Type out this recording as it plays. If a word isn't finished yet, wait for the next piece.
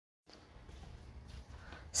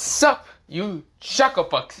Sup, you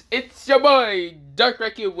chucklefucks! It's your boy, Dark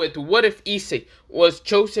Reiki with What If Issei Was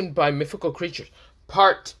Chosen by Mythical Creatures,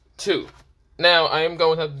 Part 2. Now, I am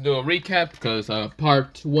going to have to do a recap, because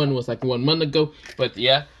Part 1 was like 1 month ago, but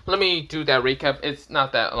yeah, let me do that recap. It's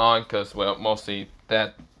not that long, because, well, mostly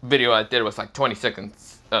that video I did was like 20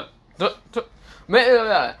 seconds,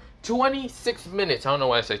 26 minutes, I don't know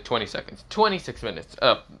why I say 20 seconds, 26 minutes,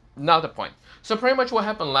 not the point. So pretty much what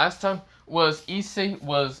happened last time was Issei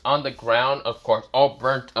was on the ground, of course, all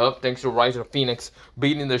burnt up thanks to Riser Phoenix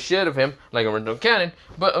beating the shit of him like a random cannon.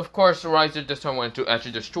 But of course, Riser this time wanted to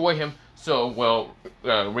actually destroy him. So, well,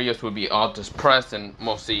 Rios would be all depressed and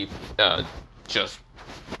mostly just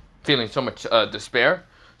feeling so much despair.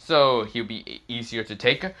 So he'll be easier to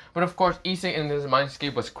take her. But of course, Issei in his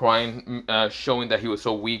mindscape was crying, showing that he was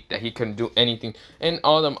so weak that he couldn't do anything and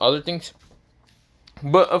all them other things.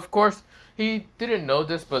 But of course, he didn't know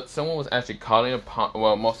this, but someone was actually calling upon,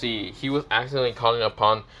 well, mostly he was accidentally calling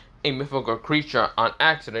upon a mythical creature on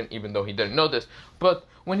accident, even though he didn't know this. But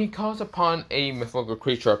when he calls upon a mythical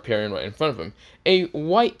creature appearing right in front of him, a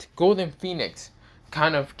white golden phoenix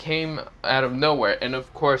kind of came out of nowhere and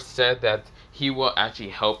of course said that he will actually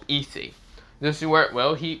help Issei. This is where,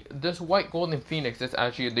 well, this white golden phoenix is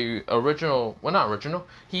actually the original, well, not original,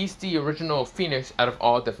 he's the original phoenix out of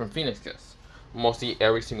all different phoenixes. Mostly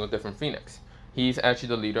every single different phoenix. He's actually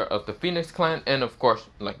the leader of the Phoenix clan, and of course,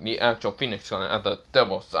 like the actual Phoenix clan at the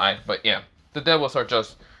Devil side. But yeah, the Devils are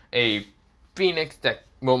just a phoenix that,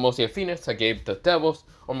 well, mostly a phoenix that gave the Devils,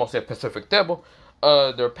 or mostly a Pacific Devil,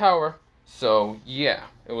 their power. So yeah,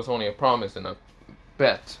 it was only a promise and a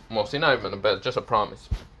bet, mostly not even a bet, just a promise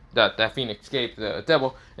that that phoenix gave the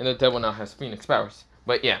Devil, and the Devil now has phoenix powers.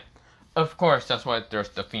 But yeah, of course, that's why there's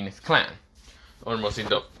the Phoenix clan. Or mostly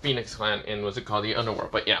the Phoenix clan in what's it called, the underworld.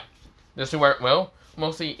 But yeah, this is where, well,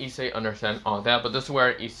 mostly Issei understand all that, but this is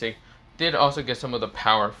where Issei did also get some of the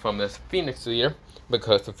power from this Phoenix leader,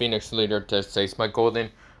 because the Phoenix leader just says, my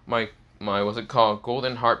what's it called,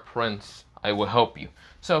 golden heart prince, I will help you.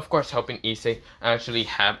 So of course, helping Issei actually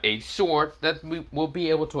have a sword that will be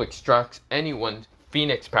able to extract anyone's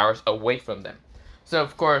Phoenix powers away from them. So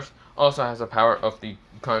of course, also has the power of the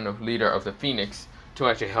kind of leader of the Phoenix to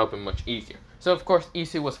actually help him much easier. So of course,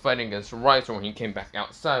 Issei was fighting against Riser when he came back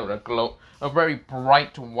outside with a very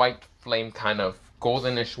bright white flame, kind of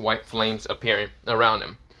goldenish white flames appearing around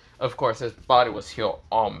him. Of course, his body was healed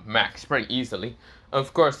all max pretty easily.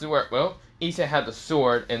 Of course, well, Issei had the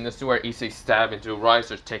sword, and this is where Issei stabbed into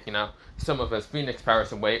Riser, taking out some of his Phoenix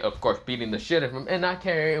powers away. Of course, beating the shit out of him and not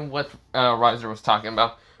caring what Riser was talking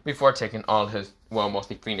about before taking all his, well,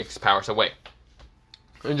 mostly Phoenix powers away.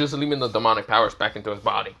 And just leaving the demonic powers back into his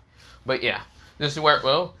body. But yeah, this is where,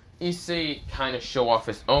 well, Issei kind of show off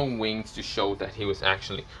his own wings to show that he was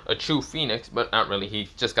actually a true phoenix, but not really. He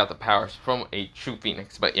just got the powers from a true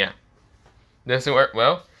phoenix. But yeah, this is where,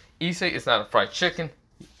 well, Issei is not a fried chicken.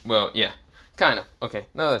 Well, yeah, kind of. Okay,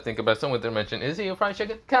 now that I think about it, someone did mention, is he a fried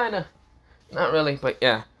chicken? Kind of. Not really, but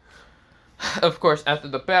yeah. Of course, after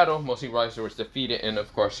the battle, mostly Riser was defeated, and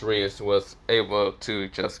of course, Rios was able to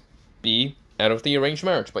just be out of the arranged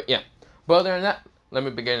marriage. But yeah, but other than that, let me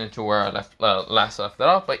begin into where I last left it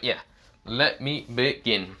off. But yeah, let me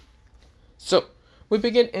begin. So we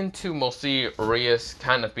begin into mostly Rios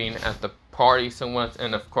kind of being at the party somewhat,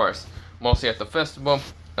 and of course mostly at the festival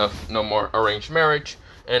of No More Arranged Marriage.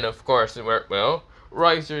 And of course, where, well,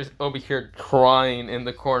 Riser's over here crying in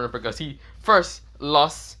the corner because he first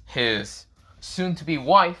lost his soon-to-be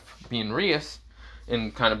wife, being Rios,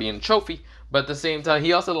 and kind of being a trophy. But at the same time,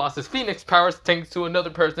 he also lost his Phoenix powers thanks to another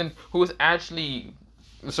person who was actually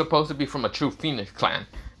supposed to be from a true Phoenix clan.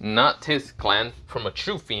 Not his clan, from a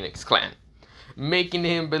true Phoenix clan. Making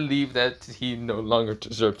him believe that he no longer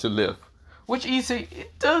deserved to live. Which Issei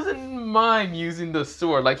doesn't mind using the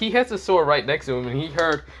sword. Like, he has the sword right next to him, and he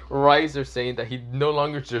heard Riser saying that he no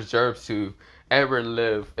longer deserves to ever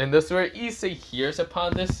live. And this is where Issei hears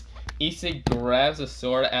upon this. Issei grabs the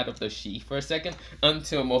sword out of the sheath for a second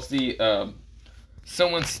until mostly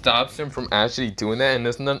someone stops him from actually doing that, and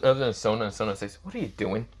there's none other than Sona, and Sona says, what are you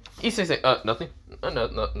doing? Issei says, nothing.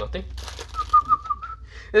 Nothing.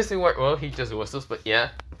 This is where, well, he just whistles, but yeah.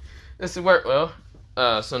 This is where, well,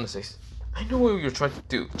 Sona says, I know what you're trying to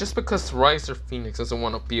do. Just because Riser Phoenix doesn't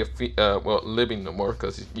want to be living no more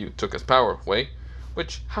because you took his power away.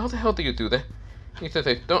 Which, how the hell do you do that? He says,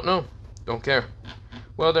 I don't know. Don't care.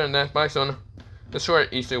 Well, other than that, bye, Sona. This is where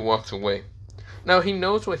Issei walks away. Now, he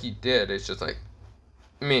knows what he did. It's just like,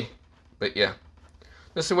 me. But yeah.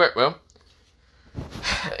 This is where, well,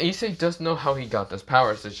 Issei does know how he got those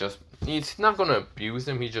powers. It's just He's not gonna abuse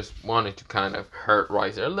him. He just wanted to kind of hurt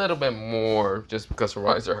Riser a little bit more, just because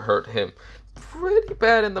Riser hurt him pretty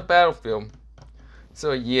bad in the battlefield.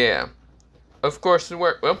 So yeah, of course,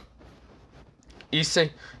 well,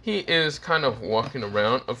 Issei, he is kind of walking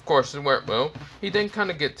around. Of course, well, he then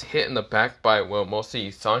kind of gets hit in the back by, well,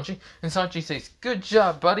 mostly Sanji. And Sanji says, "Good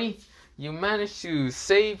job, buddy. You managed to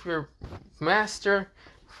save your master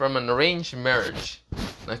from an arranged marriage."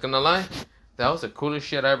 Not gonna lie, that was the coolest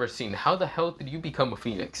shit I ever seen. How the hell did you become a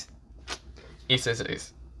phoenix? Issei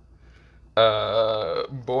says,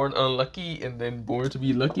 born unlucky and then born to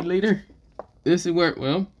be lucky later. This is where,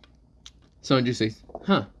 well, Sanji says,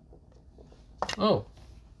 "Huh. Oh,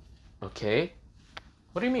 okay.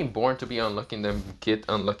 What do you mean born to be unlucky and then get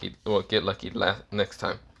unlucky or get lucky next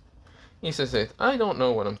time?" He says, "I don't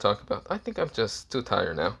know what I'm talking about. I think I'm just too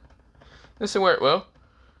tired now." This is where, well,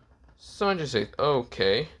 Sanji says,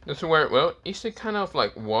 "Okay." This is where, well, Issei kind of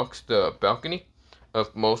like walks the balcony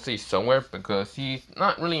of mostly somewhere because he's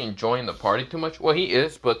not really enjoying the party too much. Well, he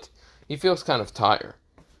is, but he feels kind of tired.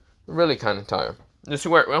 Really kind of tired. This is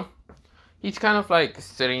where, well, he's kind of like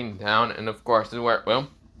sitting down, and of course, this is where, well,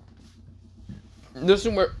 this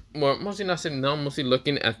is where, well, mostly not sitting down, mostly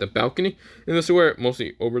looking at the balcony, and this is where,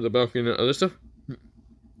 mostly over the balcony and other stuff,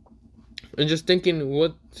 and just thinking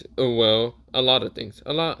what, well, a lot of things,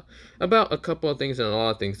 about a couple of things and a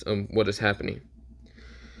lot of things what is happening.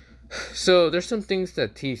 So, there's some things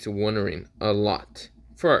that he's wondering a lot.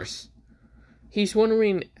 First, he's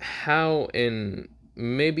wondering how and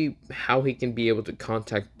maybe how he can be able to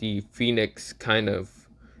contact the Phoenix kind of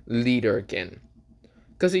leader again.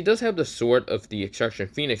 Because he does have the sword of the extraction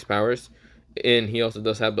Phoenix powers, and he also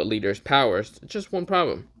does have the leader's powers. Just one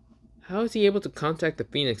problem. How is he able to contact the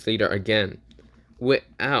Phoenix leader again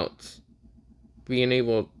without being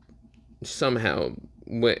able somehow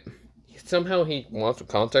he wants to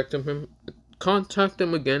contact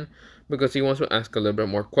him again because he wants to ask a little bit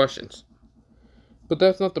more questions. But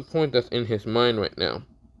that's not the point that's in his mind right now.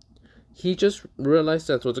 He just realized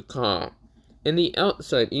that's what's a call. In the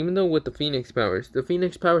outside, even though with the Phoenix powers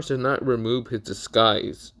does not remove his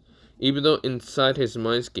disguise. Even though inside his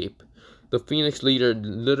mindscape, the Phoenix leader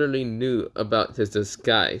literally knew about his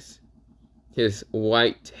disguise. His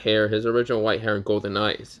white hair, his original white hair and golden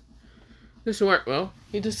eyes. This is where, well,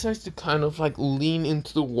 he decides to kind of like lean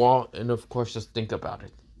into the wall and of course just think about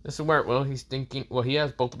it. This is where, well, he's thinking, well, he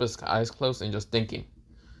has both of his eyes closed and just thinking.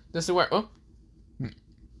 This is where, well, this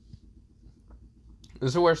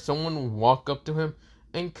is where someone walked up to him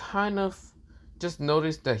and kind of just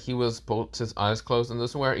noticed that he was both his eyes closed, and this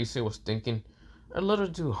is where Issei was thinking a little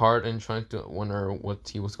too hard and trying to wonder what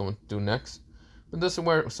he was going to do next. But this is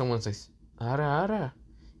where someone says, "Ara,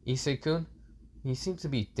 Issei-kun, you seem to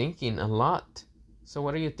be thinking a lot. So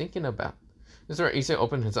what are you thinking about?" This is where Issei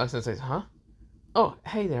opened his eyes and says, "Huh? Oh,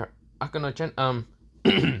 hey there, Akano-chan, I'm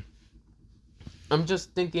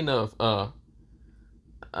just thinking of,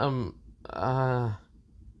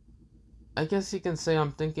 I guess you can say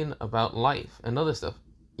I'm thinking about life and other stuff."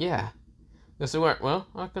 "Yeah." This is where, well,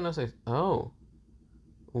 Akano says, "Oh,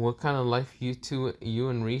 what kind of life you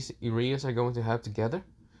and Rias are going to have together?"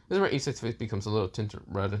 This is where Issei's face becomes a little tinted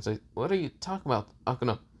red and says, "What are you talking about,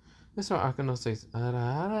 Akano?" This is where Akano says,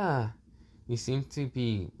 "Ara, you seem to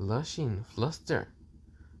be blushing, fluster.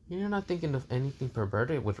 You're not thinking of anything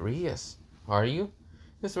perverted with Rias, are you?"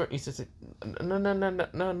 This is where Issei says,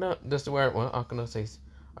 No. This is where, well, Akano says,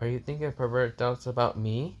 "Are you thinking perverted thoughts about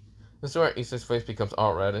me?" This is where Issei's face becomes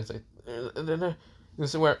all red and says,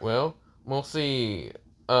 This is where, well, mostly,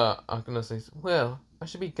 Akano says, "Well, I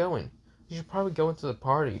should be going. You should probably go into the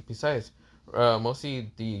party. Besides,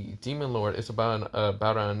 mostly the Demon Lord is about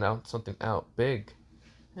to announce something out big,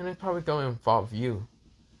 and it's probably going to involve you."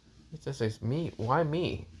 He just says, "Me? Why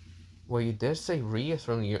me?" "Well, you did say Rias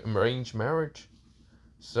from the arranged marriage,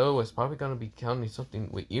 so it's probably going to be counting something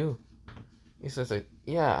with you." He says,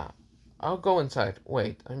 "Yeah, I'll go inside.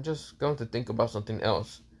 Wait, I'm just going to think about something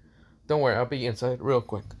else. Don't worry, I'll be inside real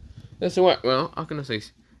quick." This is what, well, Akano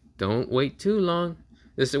says, "Don't wait too long."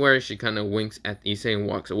 This is where she kind of winks at Issei and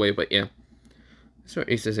walks away, but yeah. This is where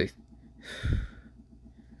Issei says,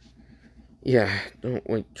 "Yeah, don't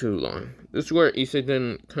wait too long." This is where Issei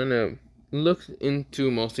then kind of looks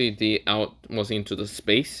into mostly into the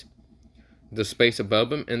space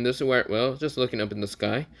above him, and this is where, well, just looking up in the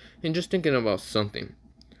sky and just thinking about something.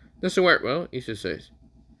 This is where, well, Issei says,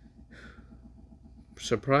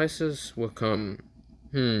 "Surprises will come.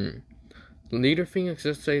 Leader Phoenix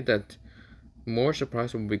does say that more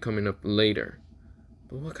surprises will be coming up later.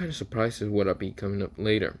 But what kind of surprises would I be coming up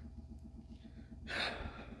later?"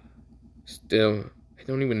 Still, I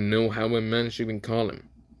don't even know how I managed to even call him.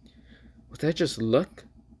 Was that just luck?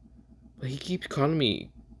 But he keeps calling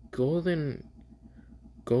me Golden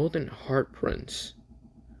Heart Prince.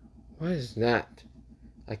 What is that?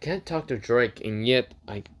 I can't talk to Drake, and yet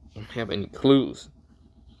I don't have any clues.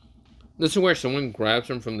 This is where someone grabs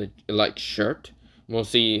him from the shirt. We'll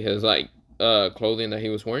see his clothing that he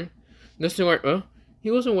was wearing. This is where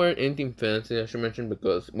he wasn't wearing anything fancy, I should mention,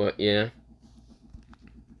 because yeah.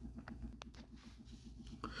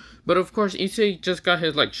 But of course, Issei just got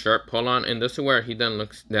his shirt pulled on, and this is where he then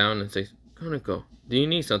looks down and says, "Koneko, do you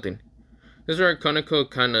need something?" This is where Koneko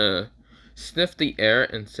kind of sniffs the air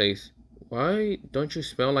and says, "Why don't you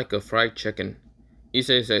smell like a fried chicken?"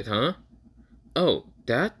 Issei says, "Huh? Oh,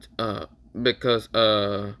 that? Because,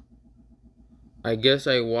 I guess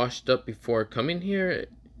I washed up before coming here."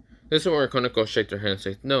 This is where Koneko shakes her hand and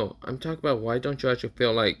says, "No, I'm talking about why don't you actually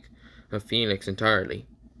feel like a phoenix entirely?"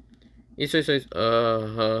 Issei says,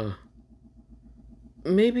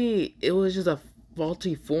 maybe it was just a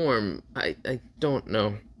faulty form. I don't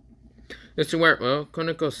know." This is where,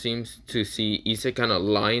 Koneko seems to see Issei kind of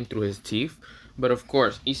lying through his teeth. But of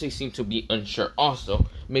course, Issei seems to be unsure also,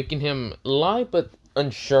 making him lie but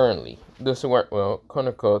unsurely. This is where,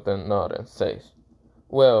 Koneko then nods and says,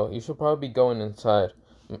 "Well, you should probably be going inside.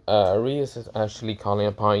 Rias is actually calling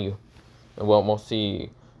upon you. Well,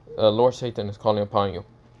 mostly, Lord Satan is calling upon you."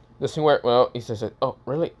 This is where, Issei says, "Oh,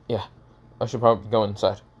 really? Yeah, I should probably go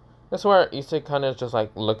inside." That's where Issei kind of just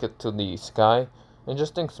look to the sky and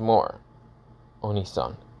just thinks more.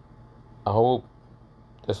 Oni-san. I hope.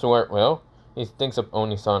 This is where, he thinks of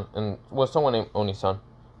Oni-san and someone named Oni-san.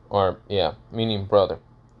 Or, yeah, meaning brother.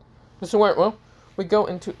 This is where, we go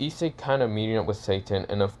into Issei kind of meeting up with Satan,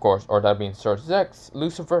 and of course, or that being Sir Zex,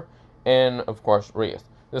 Lucifer, and of course, Rias.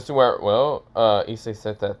 This is where, Issei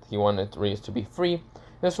said that he wanted Rias to be free.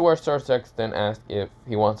 This is where Sir Zex then asked if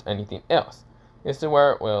he wants anything else. This is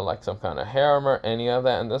where, like some kind of harem or any of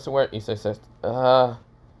that, and this is where Issei says,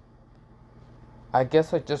 I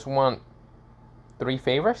guess I just want 3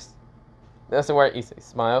 favors? This is where Issei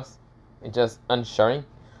smiles, and just unsharing.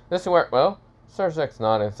 This is where, Sir Zex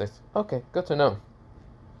nods and says, "Okay, good to know."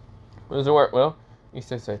 This is where,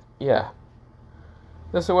 Issei says, "Yeah."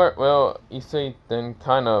 This is where, Issei then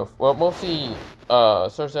kind of, mostly,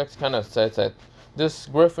 Sir Zex kind of says that this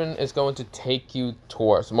griffin is going to take you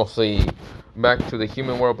towards, mostly, back to the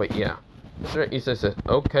human world, but yeah. Sir Issei says,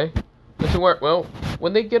 "Okay." This is where,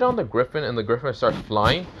 when they get on the griffin and the griffin starts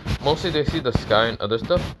flying, mostly they see the sky and other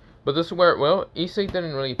stuff. But this is where, Issei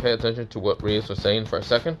didn't really pay attention to what Rias was saying for a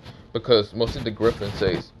second, because mostly the griffin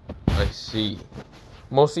says, "I see."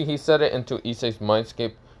 Mostly he said it into Issei's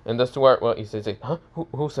mindscape, and this is where, Issei says, "Huh?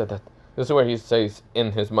 Who said that?" This is where he says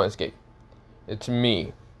in his mindscape, "It's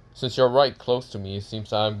me. Since you're right close to me, it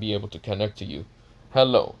seems I'll be able to connect to you.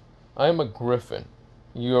 Hello, I am a griffin.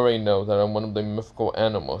 You already know that I'm one of the mythical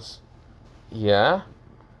animals." "Yeah?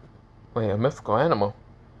 Wait, a mythical animal?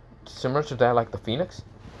 Similar to that like the phoenix?"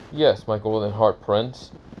 "Yes, my golden heart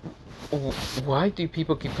prince." Why do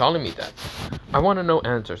people keep calling me that? I want to know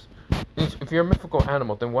answers. If you're a mythical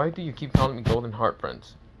animal, then why do you keep calling me golden heart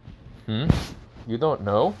prince? You don't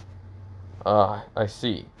know? Ah, I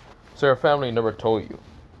see. So your family never told you.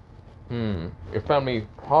 Your family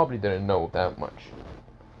probably didn't know that much.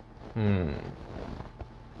 Do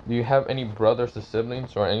you have any brothers or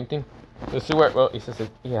siblings or anything? This is where, he says,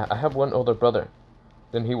 "Yeah, I have one older brother."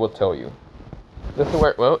 Then he will tell you. This is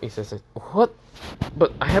where, he says, "What?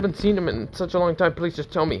 But I haven't seen him in such a long time. Please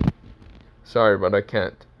just tell me." "Sorry, but I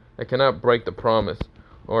can't. I cannot break the promise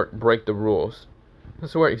or break the rules."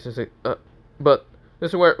 This is where he says, but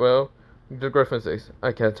this is where, the griffin says,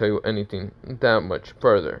 "I can't tell you anything that much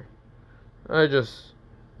further. I just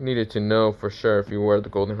needed to know for sure if you were the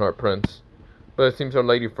Golden Heart Prince. But it seems our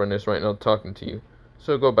lady friend is right now talking to you,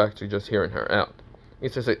 so go back to just hearing her out."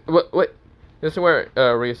 Issei says, "What? This is where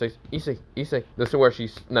Ria says, Issei. This is where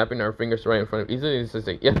she's snapping her fingers right in front of Issei. Issei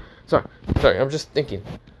says, "Yeah, sorry, I'm just thinking."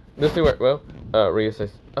 This is where, Ria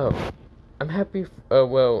says, "Oh, I'm happy,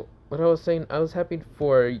 what I was saying, I was happy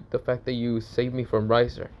for the fact that you saved me from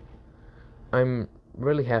Riser. I'm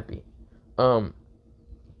really happy.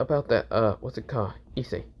 About that, what's it called?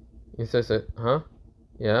 Issei." Issei says, "Huh?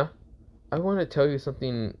 Yeah? I want to tell you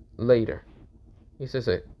something later." Issei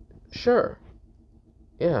says, "Sure.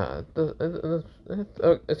 Yeah,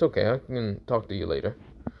 it's okay. I can talk to you later."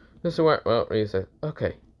 This is where, Ria says,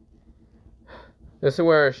 "Okay." This is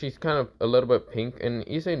where she's kind of a little bit pink, and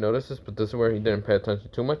Issei notices, but this is where he didn't pay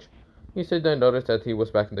attention too much. Issei then noticed that he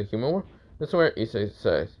was back in the human world. This is where Issei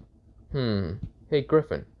says, "Hey,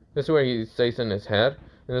 Griffin." This is where he says in his head,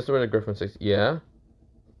 and this is where the Griffin says, "Yeah?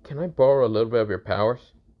 Can I borrow a little bit of your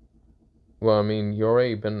powers?" Well, I mean, you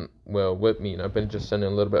already been, well, with me, and I've been just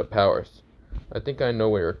sending a little bit of powers. I think I know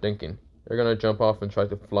what you're thinking. You're gonna jump off and try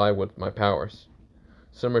to fly with my powers.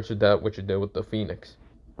 Similar to that which you did with the Phoenix.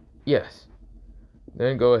 Yes.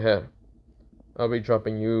 Then go ahead. I'll be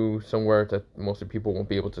dropping you somewhere that most people won't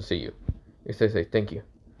be able to see you. Issei says, thank you.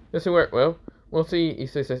 This is where, well, we'll see.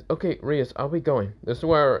 Issei says, okay, Rias, I'll be going. This is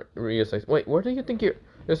where Rias says, wait, where do you think you're?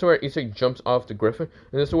 This is where Issei jumps off the griffin,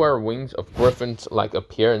 and this is where wings of griffins like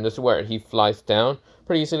appear, and this is where he flies down,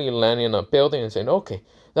 pretty easily landing in a building and saying, okay,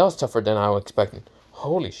 that was tougher than I was expecting.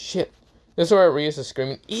 Holy shit. This is where Rias is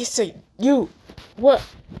screaming, Issei, you! What?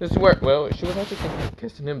 This is where, well, she was actually thinking of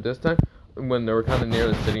kissing him this time, when they were kind of near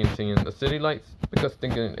the city and seeing the city lights, because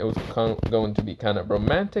thinking it was going to be kind of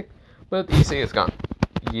romantic, but Issei is gone.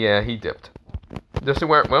 Yeah, he dipped. This is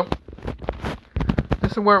where, well,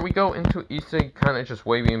 this is where we go into Issei kind of just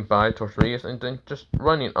waving by towards Rias and then just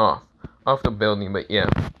running off the building, but yeah.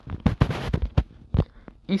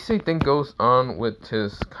 Issei then goes on with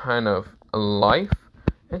his kind of life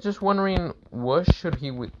and just wondering what should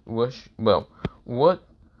he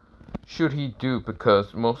do,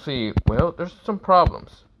 because mostly, well, there's some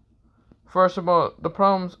problems. First of all, the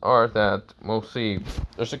problems are that mostly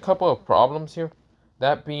there's a couple of problems here.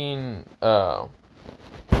 That being, well,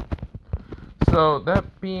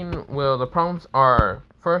 the problems are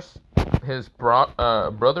first his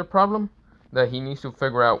brother problem, that he needs to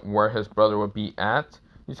figure out where his brother would be at.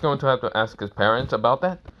 He's going to have to ask his parents about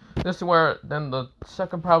that. This is where then the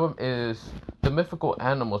second problem is the mythical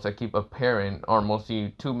animals that keep appearing are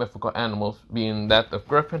mostly two mythical animals, being that of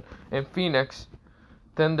Griffin and Phoenix.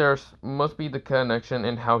 Then there's must be the connection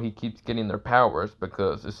in how he keeps getting their powers,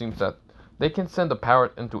 because it seems that they can send the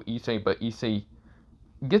power into Issei, but Issei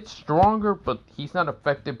gets stronger, but he's not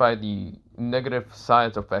affected by the negative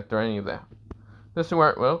sides effect or any of that. This is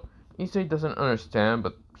where, well, Issei doesn't understand,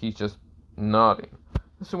 but he's just nodding.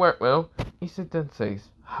 This is where, well, Issei then says,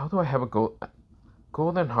 how do I have a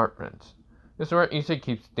golden heart prince? This is where Issei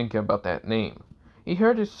keeps thinking about that name. He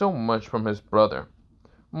heard it so much from his brother.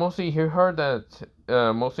 Mostly he heard that,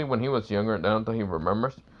 mostly when he was younger, I don't think he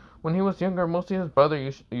remembers. When he was younger, mostly his brother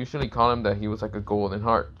usually called him that he was like a golden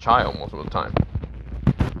heart child most of the time.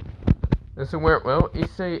 This is where, well,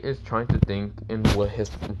 Issei is trying to think in what his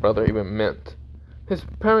brother even meant. His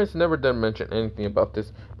parents never did mention anything about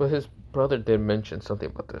this, but his brother did mention something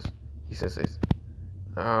about this. He says,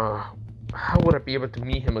 how would I be able to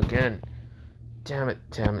meet him again? Damn it.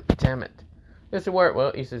 This is where,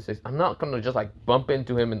 well, Issei says, I'm not gonna just like bump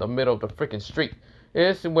into him in the middle of the freaking street.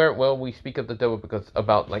 This is where, well, we speak of the devil, because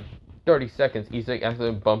about like 30 seconds, Issei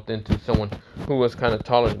actually bumped into someone who was kind of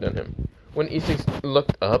taller than him. When Issei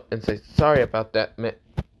looked up and says, sorry about that, man.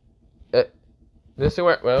 This is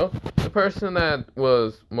where, well, the person that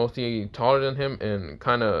was mostly taller than him and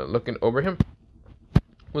kind of looking over him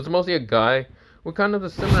was mostly a guy with kind of the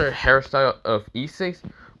similar hairstyle of Issei's,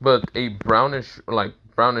 but a brownish,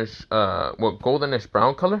 goldenish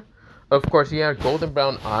brown color. Of course, he had golden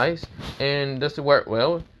brown eyes, and this is where,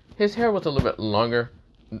 well, his hair was a little bit longer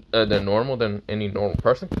than normal, than any normal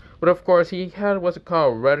person. But of course, he had what's it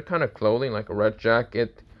called, red kind of clothing, like a red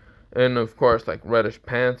jacket, and of course, like reddish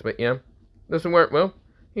pants. But yeah, this is where, well,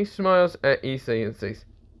 he smiles at Issei and says,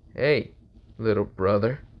 hey, little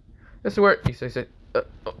brother. This is where Issei said,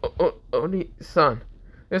 Oni-san.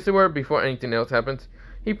 This is where, before anything else happens,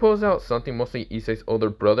 he pulls out something, mostly Issei's older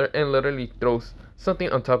brother, and literally throws something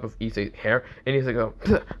on top of Issei's hair, and he's like, oh,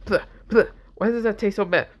 bleh, bleh, bleh. Why does that taste so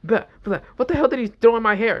bad? Bleh, bleh. What the hell did he throw in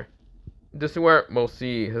my hair? This is where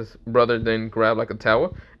mostly his brother then grabbed like a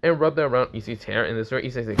towel and rubbed it around Issei's hair, and this is where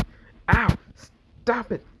Issei's like, ow,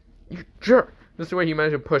 stop it, you jerk. This is where he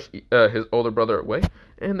managed to push his older brother away,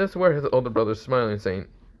 and this is where his older brother's smiling, saying,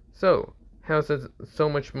 so, how's it so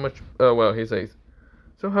much, well, he says,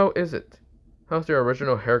 so how is it? How's your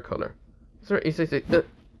original hair color? This is where Issei says,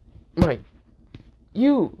 Mike,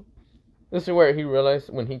 you. This is where he realized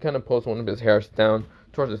when he kind of pulls one of his hairs down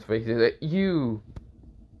towards his face, he's like, you,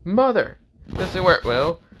 mother. This is where,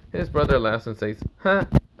 well, his brother laughs and says, I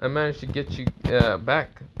managed to get you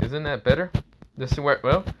back. Isn't that better? This is where,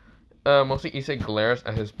 well, mostly Issei glares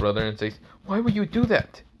at his brother and says, why would you do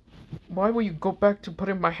that? Why would you go back to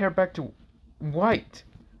putting my hair back to white?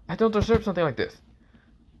 I don't deserve something like this.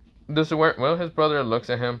 This is where, well, his brother looks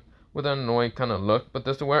at him with an annoyed kind of look, but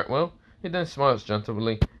this is where, well, he then smiles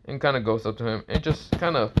gently and kind of goes up to him and just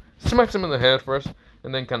kind of smacks him in the head first,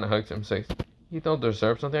 and then kind of hugs him and says, you don't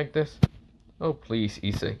deserve something like this? Oh, please,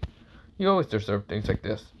 Issei. You always deserve things like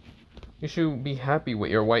this. You should be happy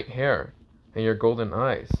with your white hair and your golden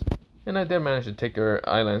eyes. And I did manage to take your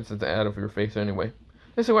eyelashes out of your face anyway.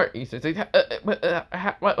 This is where Issei says,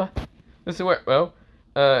 what? This is where, well,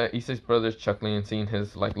 Issei's brother's chuckling and seeing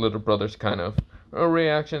his, like, little brother's kind of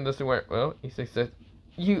reaction. This is where, well, Issei says,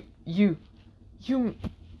 you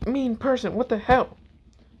mean person, what the hell?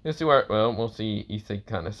 This is where, well, we'll see, Issei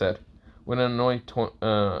kind of said, with an annoyed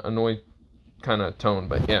kind of tone,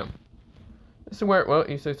 but yeah. This is where, well,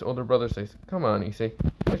 Issei's older brother says, come on, Issei,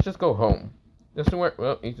 let's just go home. This is where,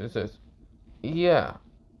 well, Issei says, yeah.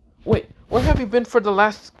 Wait, where have you been for the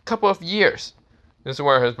last couple of years? This is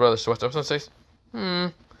where his brother sweats up and says,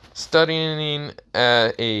 studying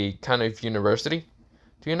at a kind of university.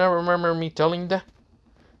 Do you not remember me telling that?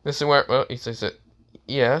 This is where, well, Issei said,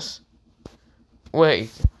 yes.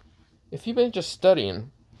 Wait, if you've been just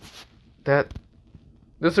studying, that...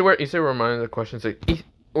 This is where Issei reminds the question, say,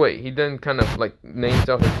 wait, he then kind of, like, names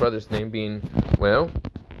out his brother's name being, well...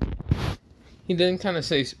 He then kind of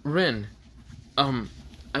says, Rin, I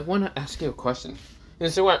want to ask you a question.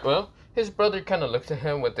 This is where, well, his brother kind of looks at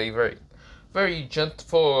him with a very, very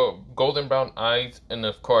gentle, golden brown eyes, and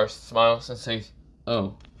of course, smiles and says,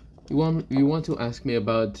 oh, you want to ask me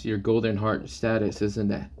about your golden heart status, isn't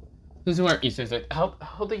that? This is where Issei says, how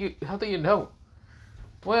do you know?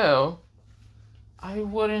 Well, I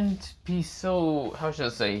wouldn't be so, how should I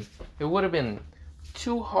say, it would have been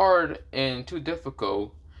too hard and too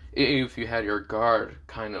difficult if you had your guard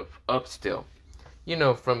kind of up still. You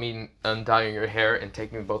know, from me undying your hair and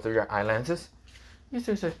taking both of your eyelashes. You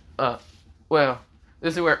say, well,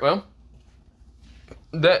 this is where, well,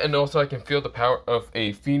 that, and also I can feel the power of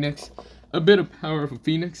a phoenix, a bit of power of a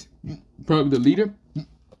phoenix, probably the leader,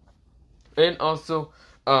 and also,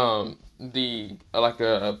 like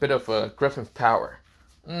a bit of a griffin's power.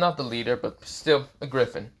 Not the leader, but still a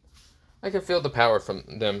griffin. I can feel the power from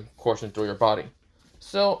them coursing through your body.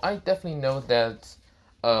 So I definitely know that,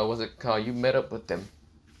 you met up with them.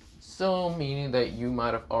 So meaning that you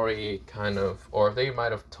might have already kind of, or they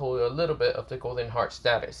might have told you a little bit of the golden heart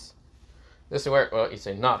status. This is where, well,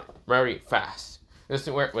 Issei nodded very fast. This is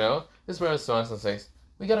where, well, this is where Swanson says,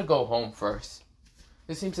 we gotta go home first.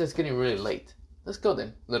 It seems it's getting really late. Let's go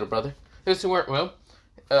then, little brother. This is where, well,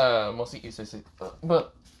 mostly Issei says,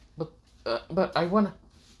 but I wanna,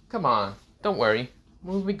 come on, don't worry.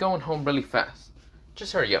 We'll be going home really fast.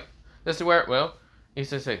 Just hurry up. This is where, well,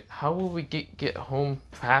 Issei says, how will we get home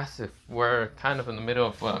fast if we're kind of in the middle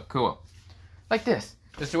of Kuo? Like this.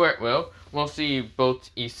 This is where, well, we'll see both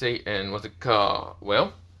Issei and,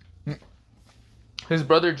 well, his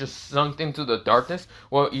brother just sunk into the darkness.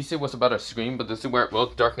 Well, Issei was about to scream, but this is where, well,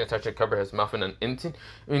 darkness actually covered his mouth in an instant.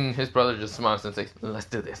 And his brother just smiles and says, let's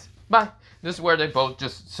do this. Bye. This is where they both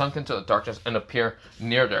just sunk into the darkness and appear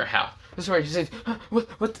near their house. This is where he says,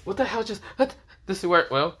 what the hell just, what? This is where,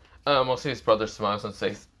 well, mostly his brother smiles and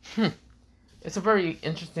says, it's a very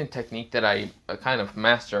interesting technique that I kind of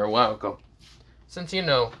mastered a while ago. Since, you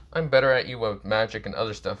know, I'm better at you with magic and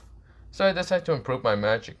other stuff, so I decided to improve my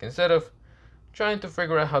magic instead of trying to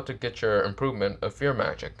figure out how to get your improvement of your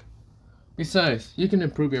magic. Besides, you can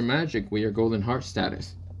improve your magic with your golden heart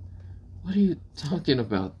status. What are you talking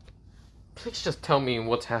about? Please just tell me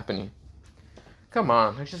what's happening. Come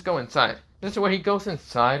on, let's just go inside. This is where he goes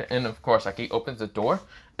inside, and of course, like, he opens the door,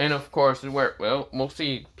 and of course, where, well,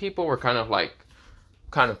 mostly people were kind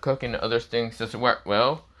of cooking other things. This is where,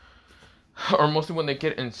 well, or mostly when they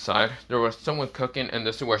get inside, there was someone cooking, and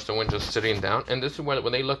this is where someone just sitting down, and this is where,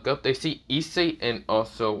 when they look up, they see Issei and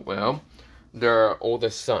also, well, their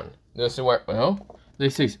oldest son. This is where, well, they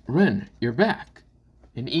say, Ren, you're back.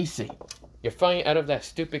 And Issei, you're finally out of that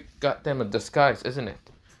stupid goddamn disguise, isn't it?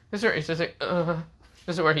 This is where Issei says,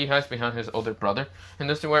 This is where he hides behind his older brother, and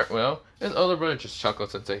this is where, well, his older brother just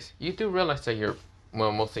chuckles and says, you do realize that you're,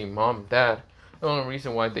 well, mostly mom and dad. The only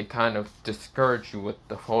reason why they kind of discourage you with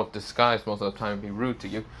the whole disguise most of the time and be rude to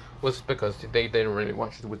you was because they didn't really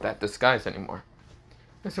want you with that disguise anymore.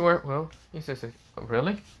 This is where, well, he says, oh,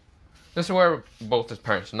 really? This is where both his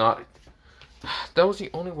parents nodded. That was the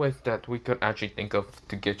only way that we could actually think of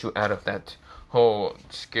to get you out of that whole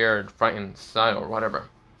scared, frightened style or whatever.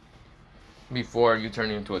 Before you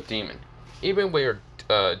turn into a demon. Even with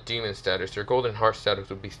your demon status, your golden heart status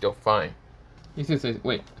would be still fine. He says,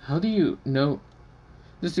 wait, how do you know?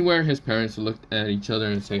 This is where his parents looked at each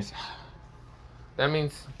other and says, that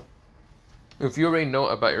means if you already know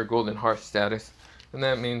about your golden heart status, then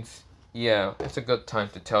that means, yeah, it's a good time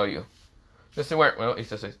to tell you. This is where, well, he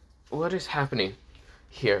says, what is happening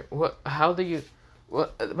here? What, how do you,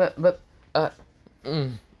 what, This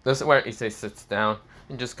is where Issei sits down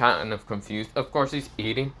and just kind of confused. Of course, he's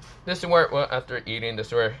eating. This is where, well, after eating, this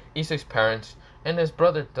is where Issei's parents and his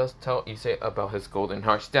brother does tell Issei about his golden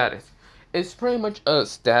heart status. It's pretty much a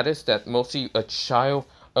status that mostly a child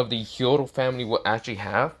of the Hyodo family will actually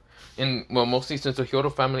have. And well, mostly since the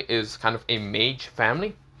Hyodo family is kind of a mage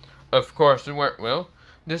family, of course, well,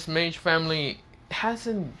 this mage family has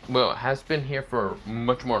been here for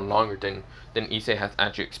much more longer than Issei has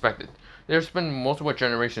actually expected. There's been multiple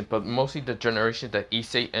generations, but mostly the generation that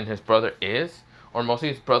Issei and his brother is, or mostly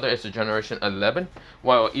his brother is a generation 11,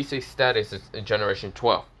 while Issei's status is a generation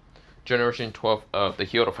 12. Generation 12 of the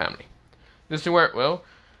Hyodo family. This is where, well,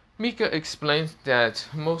 Mika explains that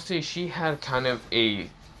mostly she had kind of a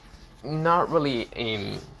not really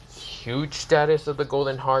a huge status of the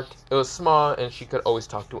Golden Heart. It was small, and she could always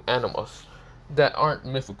talk to animals that aren't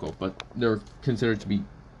mythical, but they're considered to be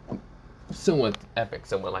somewhat epic,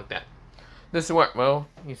 somewhat like that. This is what, well,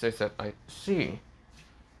 he says that I see,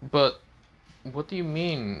 but what do you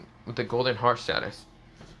mean with the Golden Heart status?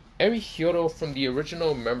 Every Hyodo from the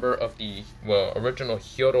original member of the, well, original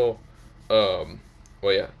Hyodo,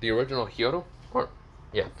 the original Hyodo, or,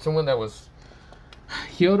 yeah, someone that was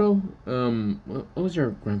Hyodo, what was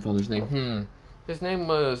your grandfather's name? His name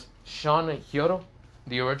was Sean Hyodo,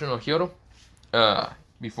 the original Hyodo,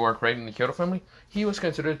 before creating the Hyodo family. He was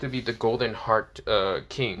considered to be the Golden Heart,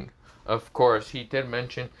 king. Of course, he did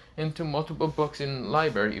mention into multiple books in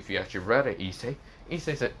library, if you actually read it, Issei.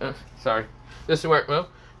 Issei said, sorry. This is where, well,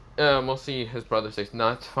 mostly his brother says,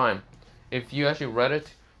 no, it's fine. If you actually read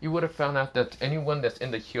it, you would have found out that anyone that's in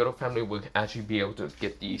the Hyodo family would actually be able to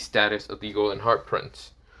get the status of the Golden Heart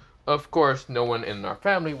Prince. Of course, no one in our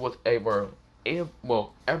family was ever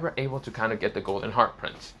able to kind of get the Golden Heart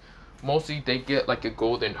Prince. Mostly they get like a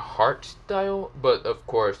Golden Heart style, but of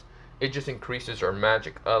course, it just increases our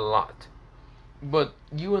magic a lot. But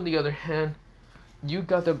you, on the other hand, you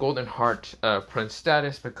got the Golden Heart Prince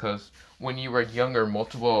status because when you were younger,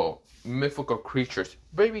 multiple mythical creatures,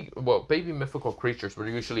 baby mythical creatures were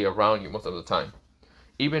usually around you most of the time.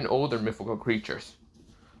 Even older mythical creatures.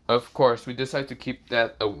 Of course, we decided to keep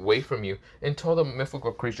that away from you and told the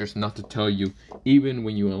mythical creatures not to tell you even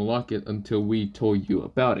when you unlock it until we told you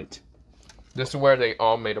about it. This is where they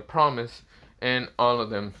all made a promise, and all of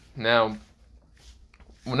them now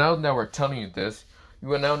that we're telling you this, you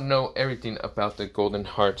will now know everything about the Golden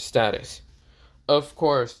Heart status. Of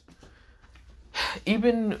course,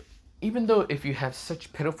 even though if you have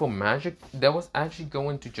such pitiful magic, that was actually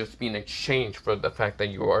going to just be in exchange for the fact that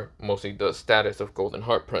you are mostly the status of Golden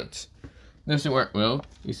Heart Prince. This is where, well,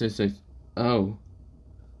 he says, oh,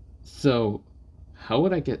 so how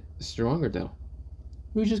would I get stronger though?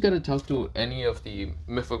 We just gotta talk to any of the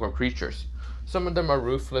mythical creatures. Some of them are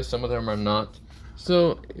ruthless, some of them are not.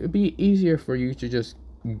 So it'd be easier for you to just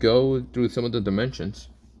go through some of the dimensions.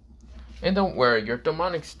 And don't worry, your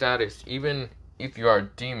demonic status, even if you are a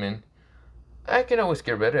demon, I can always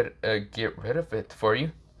get rid of it for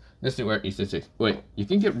you. This is where he says, wait, you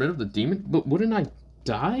can get rid of the demon? But wouldn't I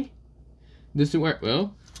die? This is where,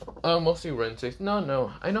 well, mostly Ren says,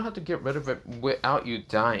 no, I know how to get rid of it without you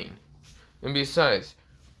dying. And besides,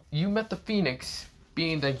 you met the Phoenix,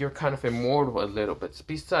 being that you're kind of immortal a little bit.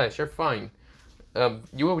 Besides, you're fine.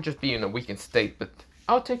 You will just be in a weakened state, but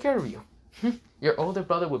I'll take care of you. Your older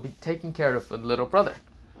brother will be taking care of the little brother.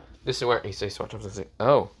 This is where he says,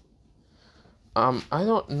 oh. I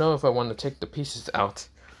don't know if I want to take the pieces out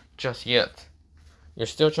just yet. You're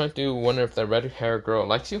still trying to wonder if the red-haired girl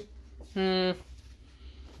likes you?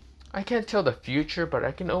 I can't tell the future, but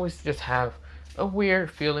I can always just have a weird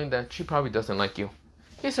feeling that she probably doesn't like you.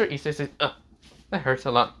 Yes, sir, Issei says, that hurts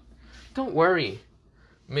a lot. Don't worry.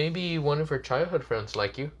 Maybe one of her childhood friends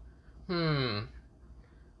like you. Now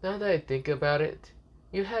that I think about it,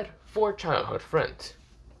 you had 4 childhood friends.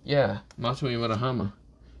 Yeah, Matsui Murahama.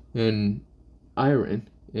 And Iron.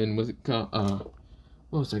 And was it called,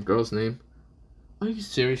 what was that girl's name? Are you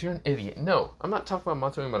serious? You're an idiot. No, I'm not talking about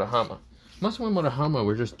Matsui Murahama. Matsui Murahama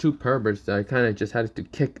were just 2 perverts that I kind of just had to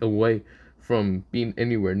kick away from being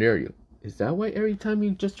anywhere near you. Is that why every time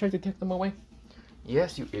you just try to kick them away?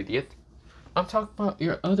 Yes, you idiot. I'm talking about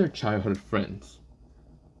your other childhood friends.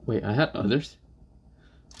 Wait, I had others?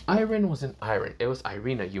 Iron wasn't Iron. It was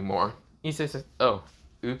Irina, you moron. He says, oh,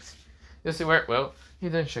 oops. This is where, well, he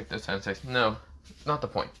then shook his hand and says, no, not the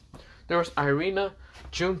point. There was Irina,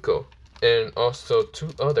 Junko, and also 2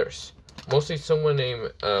 others. Mostly someone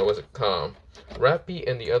named, what's it called? Rappy,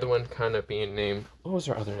 and the other one kind of being named, what was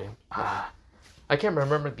her other name? I can't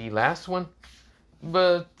remember the last one,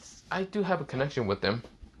 but I do have a connection with them.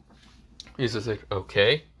 He's just like,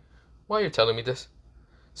 okay, why are you telling me this?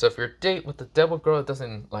 So if your date with the devil girl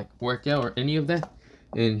doesn't like work out or any of that,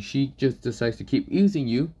 and she just decides to keep using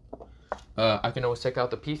you, I can always take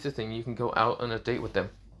out the pieces and you can go out on a date with them.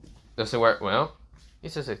 Does it work? Well, he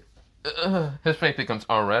says it. His face becomes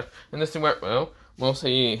all red, and this is where, well,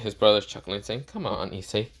 mostly his brother's chuckling, saying, come on,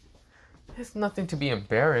 Issei. It's nothing to be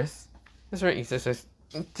embarrassed. That's right, Issei says.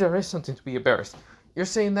 There is something to be embarrassed. You're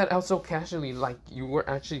saying that out so casually, like you were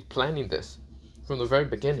actually planning this from the very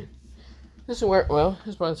beginning. This is where, well,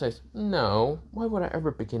 his brother says, no, why would I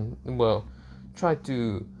ever try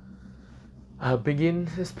to begin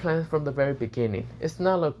this plan from the very beginning. It's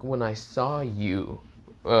not like when I saw you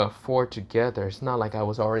four together, it's not like I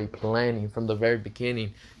was already planning from the very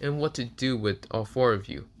beginning and what to do with all four of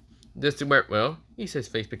you. This is where, well, Issei's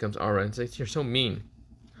face becomes aura and says, you're so mean.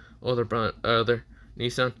 Other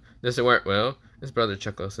Nissan, this is where, well, his brother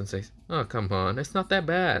chuckles and says, oh, come on, it's not that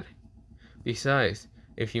bad. Besides,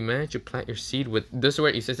 if you manage to plant your seed with, this is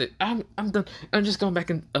where he says, I'm done, I'm just going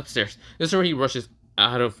back upstairs. This is where he rushes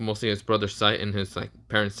out of mostly his brother's sight and his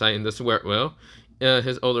parents' sight, and this is where, well,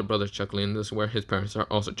 his older brother's chuckling, and this is where his parents are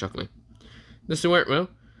also chuckling. This is where, well,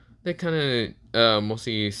 they kind of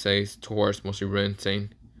mostly says towards mostly Ren,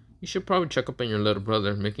 saying, you should probably check up on your little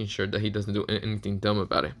brother, making sure that he doesn't do anything dumb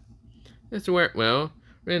about it. This is where, well,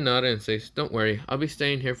 Ren nodded and says, don't worry, I'll be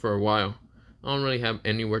staying here for a while. I don't really have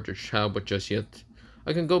anywhere to travel just yet.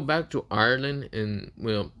 I can go back to Ireland and,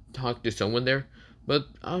 well, talk to someone there, but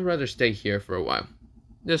I'd rather stay here for a while.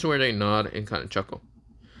 This is where they nod and kind of chuckle.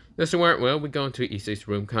 This is where, well, we go into Issei's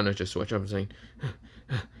room, kind of just switch up and saying,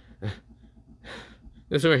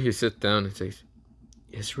 this is where he sits down and says,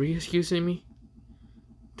 is Rie excusing me?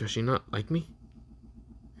 Does she not like me?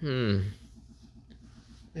 Maybe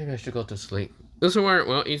I should go to sleep. This is where,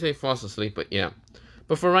 well, Issei falls asleep, but yeah.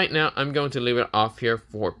 But for right now, I'm going to leave it off here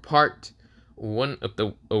for part 1 of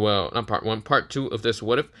the, well, not part 1, part 2 of this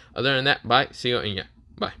What If. Other than that, bye, see you, and yeah.